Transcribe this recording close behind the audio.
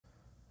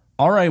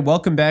All right,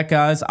 welcome back,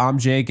 guys. I'm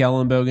Jake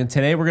Ellenbogen.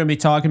 Today, we're going to be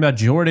talking about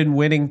Jordan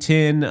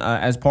Whittington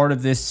as part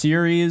of this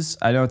series.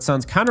 I know it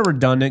sounds kind of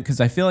redundant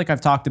because I feel like I've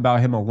talked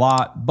about him a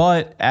lot,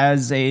 but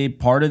as a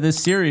part of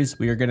this series,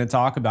 we are going to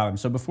talk about him.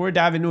 So before we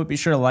dive into it, be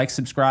sure to like,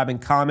 subscribe, and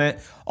comment.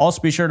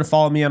 Also, be sure to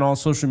follow me on all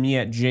social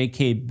media at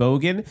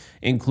JKBogan,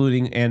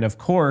 including, and of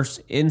course,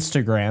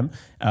 Instagram,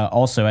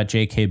 also at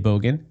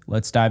JKBogan.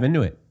 Let's dive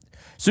into it.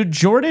 So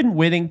Jordan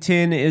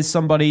Whittington is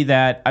somebody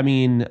that, I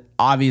mean,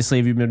 obviously,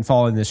 if you've been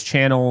following this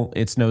channel,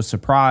 it's no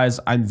surprise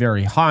I'm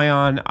very high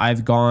on.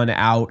 I've gone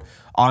out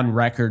on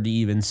record to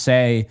even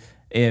say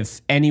if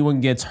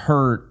anyone gets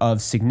hurt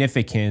of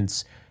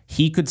significance,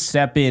 he could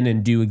step in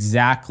and do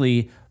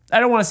exactly, I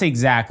don't want to say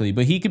exactly,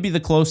 but he could be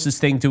the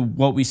closest thing to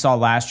what we saw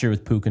last year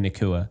with Puka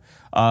Nacua.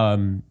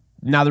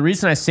 Now, the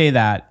reason I say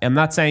that, I'm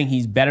not saying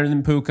he's better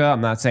than Puka. I'm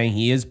not saying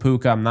he is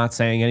Puka. I'm not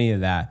saying any of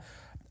that.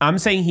 I'm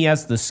saying he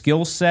has the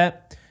skill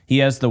set, he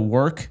has the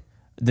work,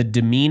 the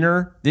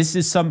demeanor. This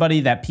is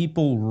somebody that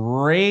people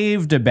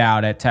raved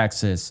about at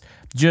Texas.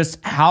 Just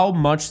how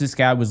much this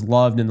guy was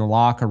loved in the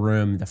locker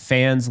room. The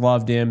fans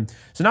loved him.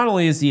 So not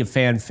only is he a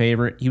fan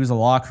favorite, he was a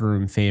locker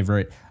room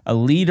favorite, a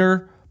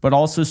leader, but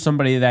also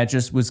somebody that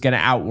just was going to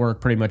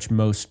outwork pretty much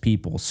most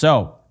people.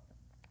 So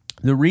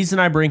the reason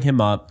I bring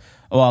him up,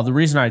 well, the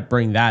reason I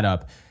bring that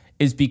up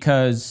is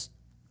because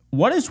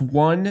what is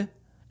one...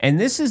 And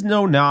this is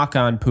no knock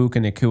on Puka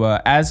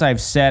Nacua. As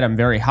I've said, I'm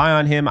very high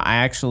on him. I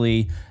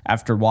actually,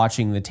 after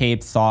watching the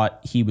tape,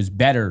 thought he was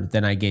better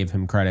than I gave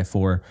him credit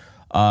for.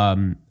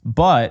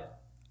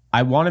 But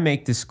I want to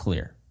make this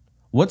clear.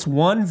 What's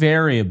one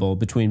variable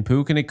between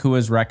Puka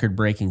Nacua's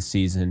record-breaking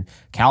season,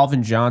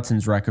 Calvin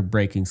Johnson's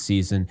record-breaking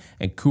season,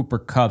 and Cooper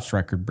Kupp's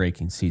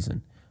record-breaking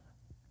season?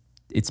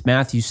 It's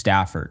Matthew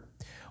Stafford.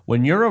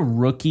 When you're a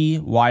rookie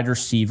wide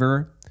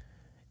receiver,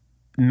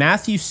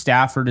 Matthew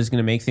Stafford is going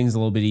to make things a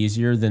little bit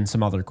easier than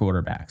some other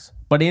quarterbacks.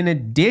 But in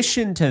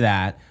addition to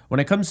that,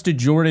 when it comes to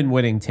Jordan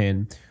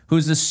Whittington,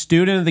 who's a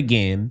student of the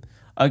game,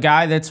 a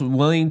guy that's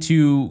willing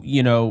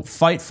to,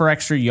 fight for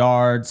extra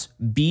yards,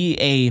 be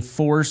a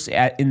force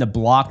in the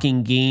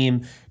blocking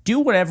game, do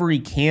whatever he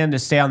can to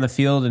stay on the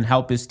field and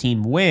help his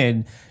team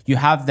win, you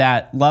have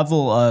that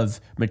level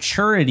of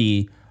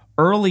maturity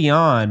early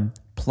on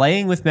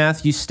playing with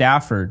Matthew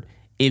Stafford.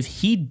 If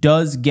he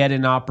does get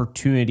an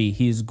opportunity,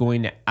 he's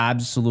going to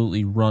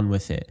absolutely run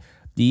with it.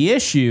 The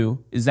issue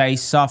is that he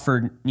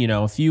suffered,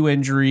 a few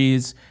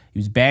injuries. He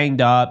was banged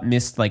up,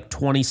 missed like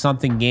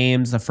 20-something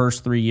games the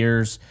first 3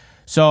 years.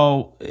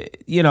 So,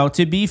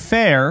 to be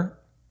fair,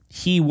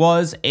 he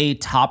was a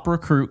top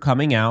recruit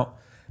coming out,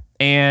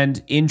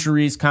 and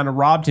injuries kind of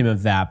robbed him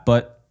of that.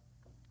 But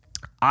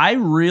I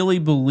really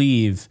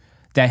believe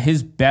that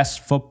his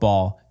best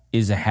football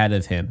is ahead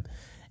of him.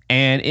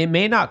 And it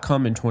may not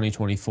come in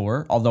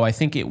 2024, although I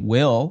think it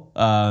will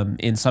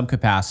in some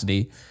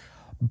capacity.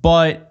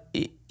 But,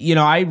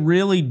 I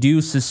really do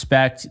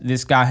suspect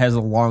this guy has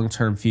a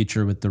long-term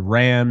future with the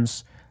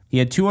Rams. He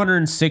had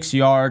 206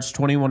 yards,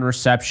 21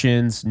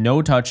 receptions,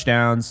 no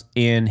touchdowns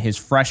in his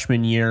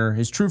freshman year.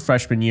 His true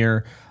freshman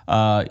year,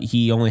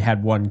 he only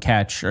had one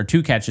catch or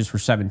two catches for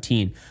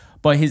 17.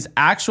 But his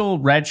actual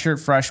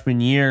redshirt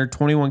freshman year,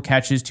 21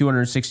 catches,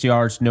 260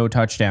 yards, no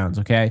touchdowns,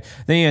 okay?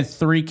 Then he had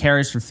 3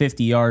 carries for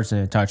 50 yards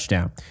and a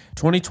touchdown.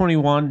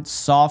 2021,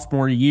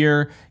 sophomore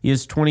year, he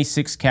has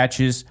 26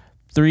 catches,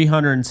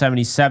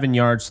 377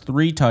 yards,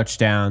 3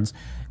 touchdowns.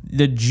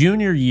 The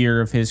junior year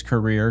of his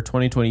career,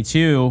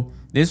 2022,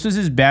 this was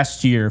his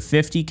best year,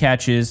 50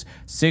 catches,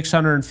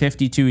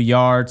 652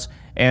 yards,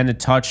 and a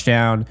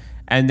touchdown.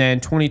 And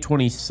then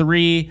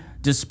 2023,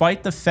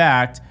 despite the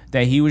fact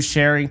that he was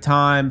sharing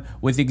time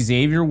with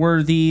Xavier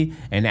Worthy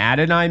and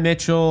Adonai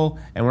Mitchell.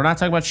 And we're not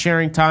talking about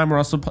sharing time. We're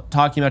also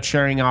talking about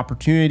sharing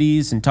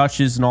opportunities and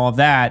touches and all of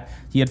that.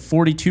 He had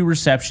 42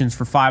 receptions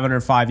for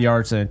 505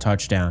 yards and a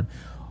touchdown.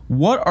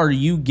 What are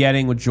you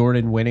getting with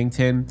Jordan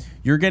Whittington?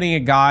 You're getting a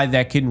guy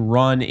that can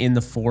run in the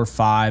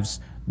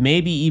 4.5s,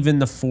 maybe even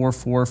the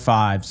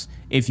 4.45s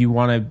if you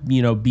want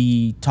to,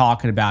 be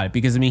talking about it.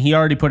 Because, he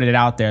already put it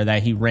out there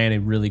that he ran a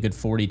really good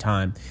 40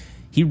 time.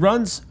 He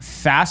runs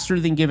faster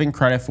than given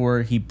credit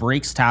for. He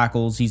breaks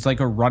tackles. He's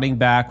like a running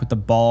back with the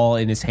ball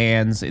in his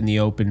hands in the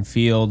open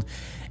field.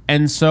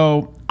 And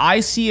so I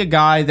see a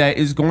guy that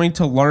is going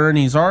to learn.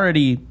 He's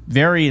already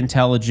very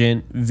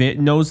intelligent,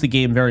 knows the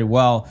game very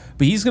well,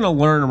 but he's going to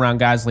learn around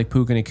guys like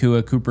Puka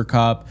Nacua, Cooper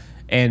Kupp,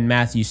 and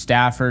Matthew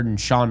Stafford and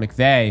Sean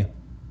McVay.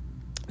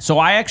 So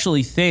I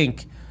actually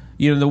think,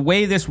 the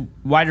way this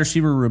wide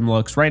receiver room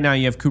looks, right now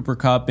you have Cooper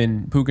Kupp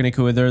and Puka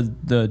Nacua. They're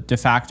the de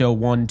facto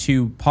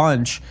 1-2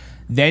 punch.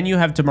 Then you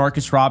have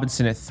Demarcus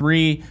Robinson at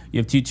 3. You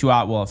have Tutu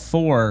Atwell at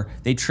 4.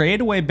 They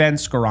trade away Ben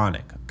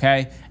Skoranek,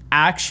 okay?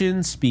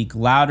 Actions speak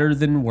louder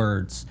than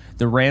words.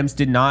 The Rams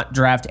did not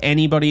draft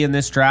anybody in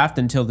this draft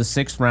until the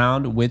 6th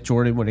round with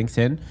Jordan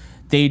Whittington.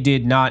 They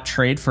did not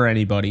trade for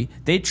anybody.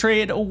 They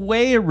traded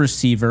away a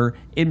receiver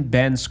in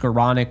Ben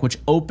Skoranek, which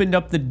opened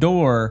up the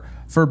door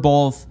for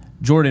both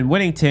Jordan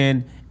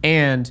Whittington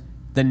and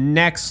the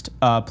next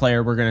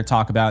player we're going to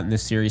talk about in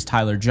this series,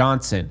 Tyler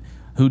Johnson.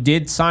 who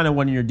did sign a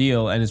one-year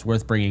deal and is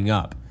worth bringing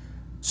up.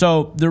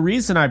 So the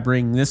reason I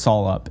bring this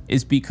all up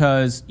is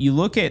because you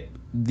look at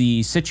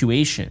the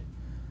situation.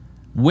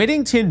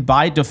 Whittington,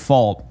 by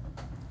default,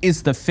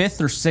 is the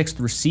 5th or 6th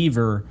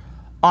receiver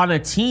on a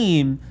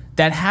team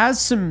that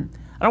has some,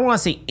 I don't want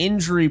to say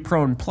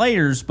injury-prone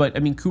players, but, I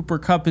mean, Cooper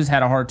Kupp has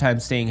had a hard time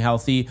staying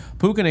healthy.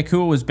 Puka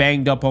Nacua was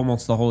banged up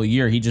almost the whole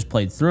year. He just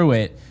played through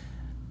it.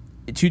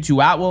 Tutu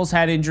Atwell's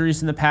had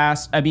injuries in the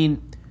past. I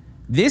mean,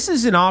 this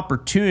is an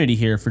opportunity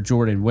here for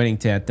Jordan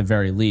Whittington at the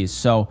very least.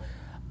 So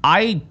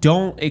I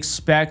don't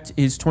expect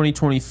his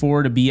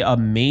 2024 to be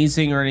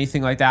amazing or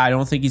anything like that. I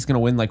don't think he's going to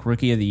win like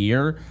Rookie of the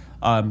Year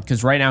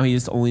because right now he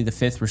is only the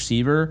 5th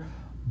receiver.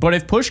 But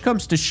if push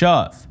comes to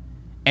shove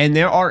and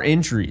there are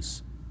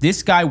injuries,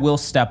 this guy will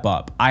step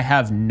up. I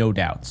have no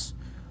doubts.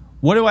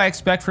 What do I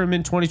expect from him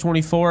in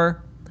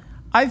 2024?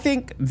 I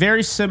think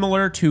very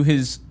similar to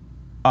his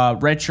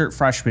redshirt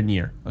freshman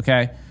year,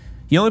 okay?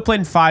 He only played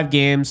in 5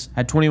 games,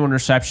 had 21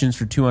 receptions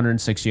for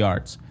 206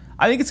 yards.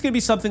 I think it's going to be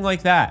something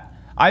like that.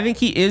 I think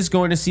he is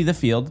going to see the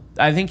field.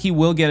 I think he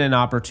will get an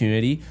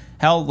opportunity.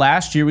 Hell,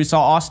 last year we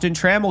saw Austin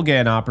Trammell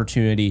get an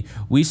opportunity.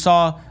 We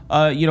saw,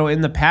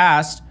 in the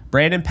past,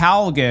 Brandon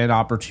Powell get an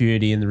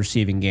opportunity in the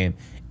receiving game.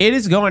 It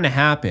is going to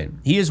happen.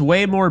 He is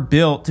way more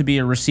built to be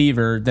a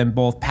receiver than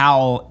both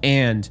Powell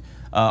and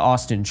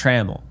Austin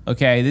Trammell.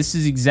 Okay, this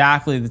is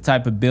exactly the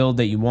type of build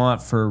that you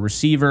want for a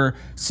receiver,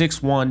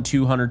 6'1",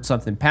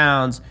 200-something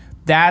pounds.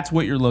 That's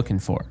what you're looking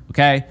for,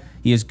 okay?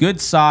 He has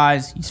good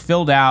size. He's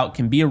filled out,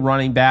 can be a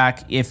running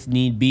back if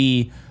need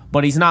be,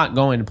 but he's not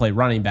going to play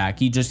running back.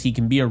 He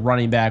can be a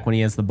running back when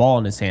he has the ball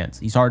in his hands.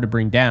 He's hard to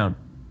bring down.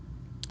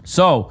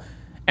 So,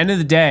 end of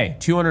the day,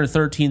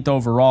 213th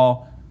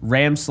overall,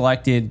 Rams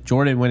selected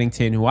Jordan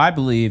Whittington, who I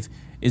believe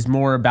is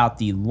more about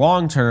the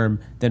long term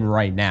than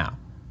right now.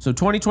 So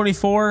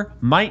 2024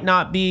 might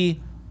not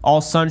be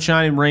all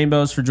sunshine and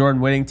rainbows for Jordan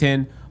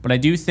Whittington, but I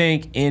do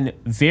think in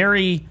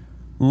very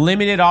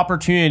limited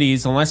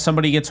opportunities, unless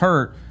somebody gets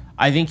hurt,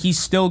 I think he's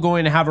still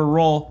going to have a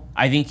role.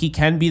 I think he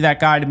can be that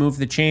guy to move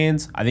the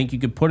chains. I think you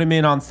could put him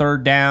in on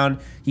 3rd down.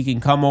 He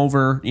can come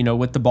over,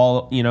 with the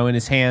ball, in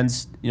his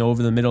hands,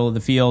 over the middle of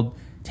the field,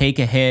 take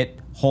a hit,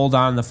 hold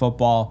on to the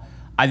football.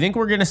 I think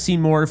we're going to see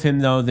more of him,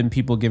 though, than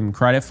people give him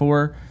credit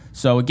for.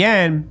 So,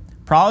 again,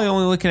 probably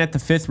only looking at the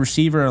 5th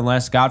receiver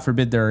unless, God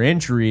forbid, there are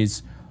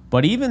injuries.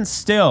 But even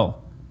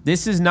still,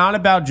 this is not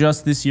about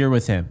just this year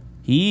with him.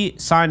 He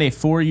signed a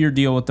 4-year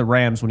deal with the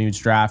Rams when he was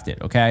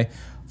drafted, okay?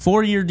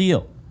 4-year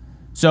deal.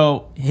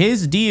 So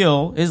his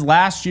deal is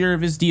last year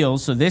of his deal.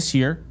 So this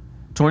year,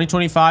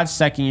 2025,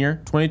 2nd year,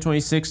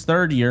 2026,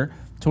 3rd year,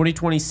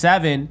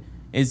 2027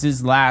 is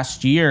his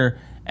last year.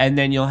 And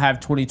then you'll have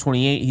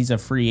 2028. He's a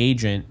free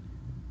agent.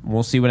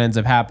 We'll see what ends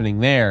up happening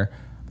there.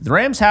 The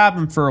Rams have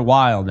him for a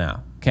while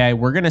now. Okay,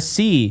 we're going to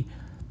see.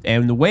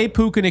 And the way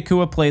Puka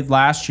Nacua played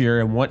last year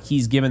and what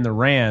he's given the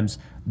Rams,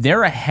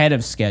 they're ahead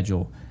of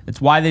schedule.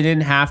 It's why they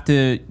didn't have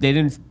to,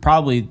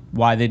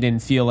 why they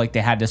didn't feel like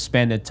they had to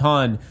spend a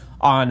ton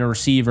on a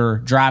receiver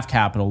draft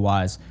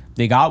capital-wise.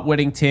 They got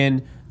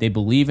Whittington. They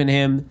believe in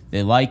him.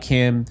 They like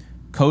him.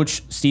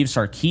 Coach Steve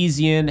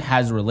Sarkisian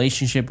has a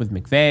relationship with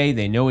McVay.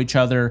 They know each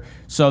other.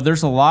 So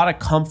there's a lot of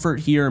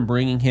comfort here in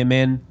bringing him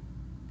in.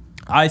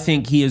 I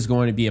think he is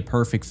going to be a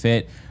perfect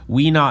fit.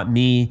 We, not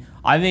me.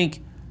 I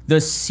think the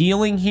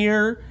ceiling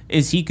here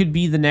is he could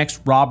be the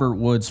next Robert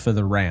Woods for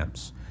the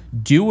Rams.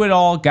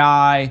 Do-it-all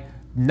guy,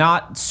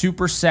 not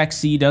super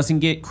sexy, doesn't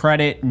get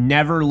credit,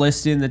 never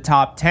listed in the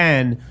top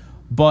 10,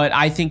 but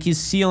I think his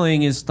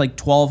ceiling is like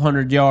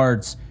 1,200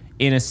 yards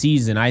in a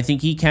season. I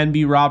think he can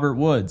be Robert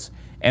Woods,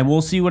 and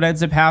we'll see what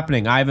ends up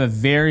happening. I have a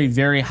very,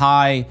 very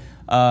high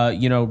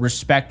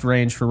respect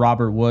range for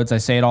Robert Woods. I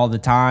say it all the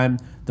time.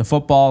 The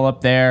football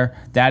up there,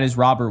 that is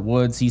Robert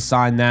Woods. He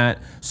signed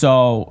that.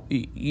 So,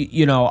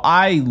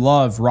 I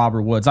love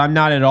Robert Woods. I'm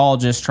not at all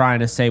just trying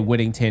to say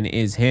Whittington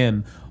is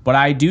him, but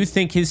I do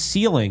think his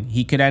ceiling,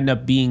 he could end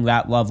up being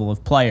that level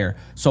of player.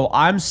 So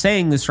I'm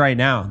saying this right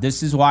now.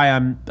 This is why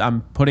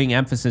I'm putting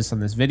emphasis on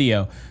this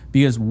video,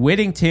 because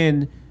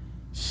Whittington,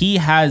 he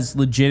has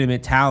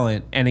legitimate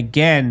talent. And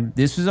again,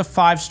 this was a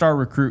 5-star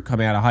recruit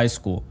coming out of high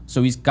school.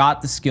 So he's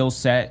got the skill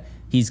set.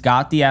 He's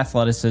got the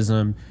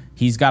athleticism.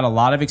 He's got a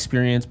lot of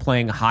experience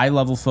playing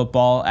high-level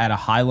football at a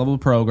high-level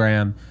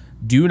program.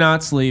 Do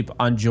not sleep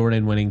on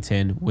Jordan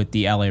Whittington with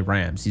the LA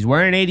Rams. He's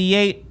wearing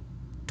 88.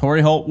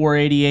 Torrey Holt wore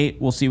 88.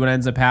 We'll see what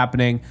ends up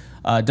happening.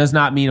 Does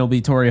not mean it'll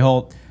be Torrey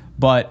Holt,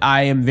 but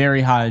I am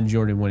very high on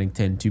Jordan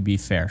Whittington, to be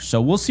fair. So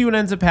we'll see what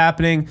ends up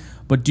happening,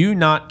 but do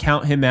not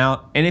count him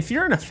out. And if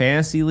you're in a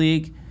fantasy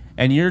league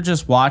and you're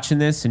just watching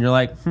this and you're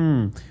like,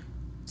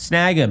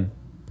 snag him.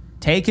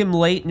 Take him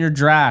late in your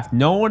draft.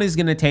 No one is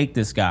going to take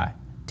this guy.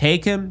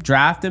 Take him,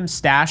 draft him,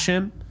 stash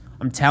him.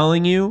 I'm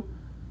telling you,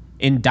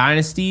 in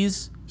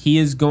dynasties, he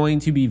is going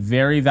to be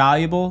very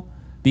valuable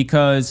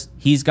because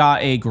he's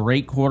got a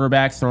great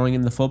quarterback throwing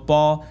him the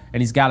football,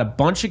 and he's got a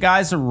bunch of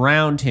guys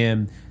around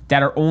him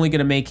that are only going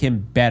to make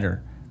him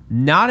better.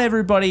 Not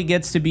everybody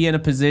gets to be in a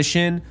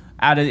position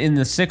in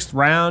the 6th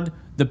round.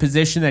 the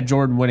position that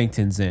Jordan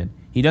Whittington's in.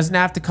 He doesn't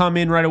have to come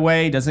in right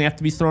away. He doesn't have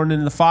to be thrown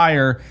into the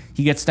fire.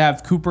 He gets to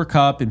have Cooper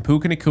Kupp and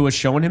Puka Nacua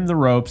showing him the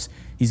ropes.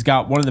 He's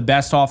got one of the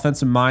best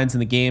offensive minds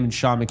in the game in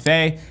Sean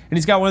McVay, and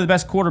he's got one of the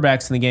best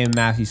quarterbacks in the game in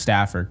Matthew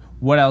Stafford.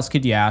 What else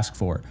could you ask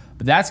for?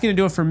 But that's going to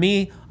do it for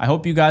me. I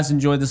hope you guys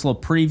enjoyed this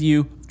little preview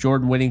of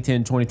Jordan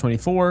Whittington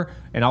 2024,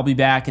 and I'll be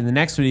back in the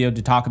next video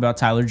to talk about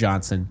Tyler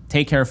Johnson.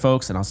 Take care,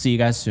 folks, and I'll see you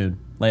guys soon.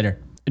 Later.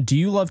 Do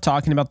you love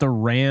talking about the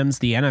Rams,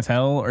 the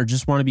NFL, or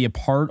just want to be a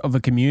part of a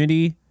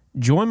community?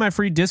 Join my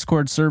free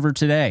Discord server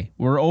today.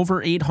 We're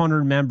over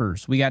 800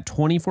 members. We got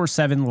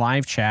 24/7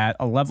 live chat,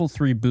 a level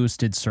 3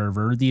 boosted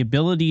server, the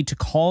ability to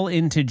call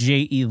into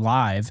JE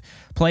Live,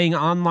 playing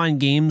online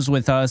games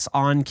with us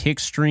on Kick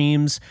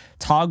streams,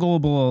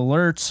 toggleable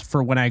alerts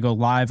for when I go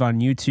live on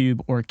YouTube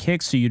or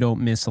Kick so you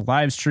don't miss a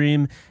live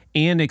stream,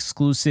 and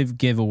exclusive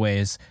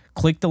giveaways.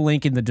 Click the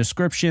link in the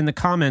description, the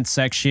comments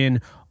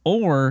section,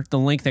 or the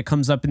link that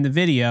comes up in the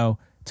video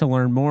to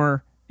learn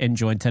more and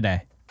join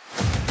today.